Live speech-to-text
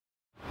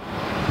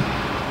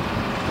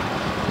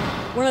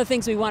One of the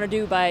things we want to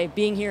do by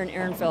being here in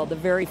Ehrenfeld, the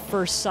very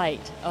first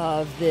site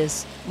of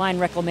this mine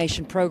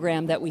reclamation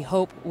program that we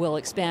hope will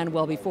expand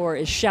well before,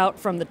 is shout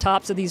from the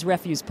tops of these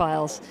refuse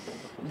piles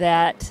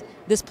that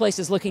this place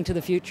is looking to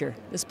the future.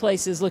 This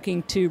place is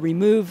looking to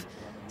remove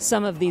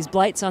some of these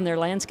blights on their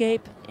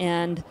landscape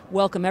and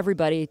welcome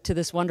everybody to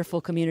this wonderful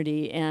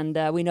community, and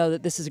we know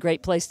that this is a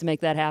great place to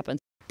make that happen.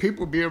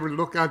 People will be able to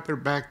look out their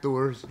back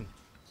doors and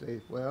say,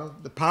 well,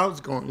 the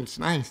pile's gone, it's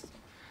nice.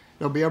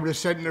 They'll be able to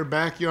sit in their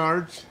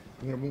backyards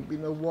and there won't be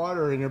no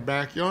water in their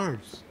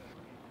backyards.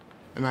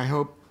 And I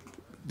hope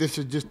this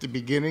is just the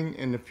beginning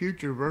and the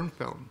future of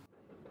Ehrenfeld.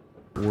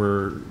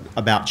 We're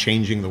about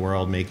changing the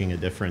world, making a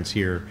difference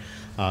here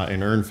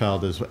in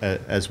Ehrenfeld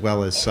as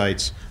well as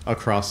sites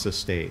across the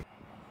state.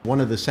 One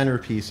of the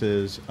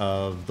centerpieces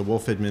of the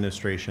Wolf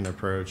administration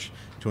approach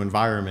to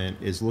environment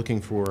is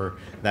looking for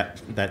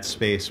that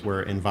space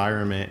where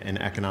environment and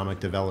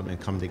economic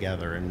development come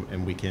together,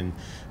 and we can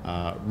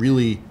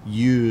really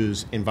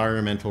use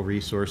environmental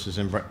resources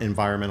and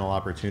environmental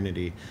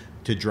opportunity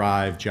to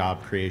drive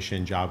job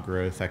creation, job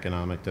growth,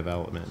 economic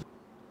development.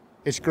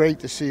 It's great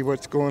to see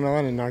what's going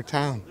on in our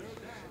town,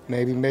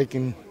 maybe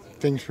making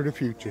things for the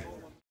future.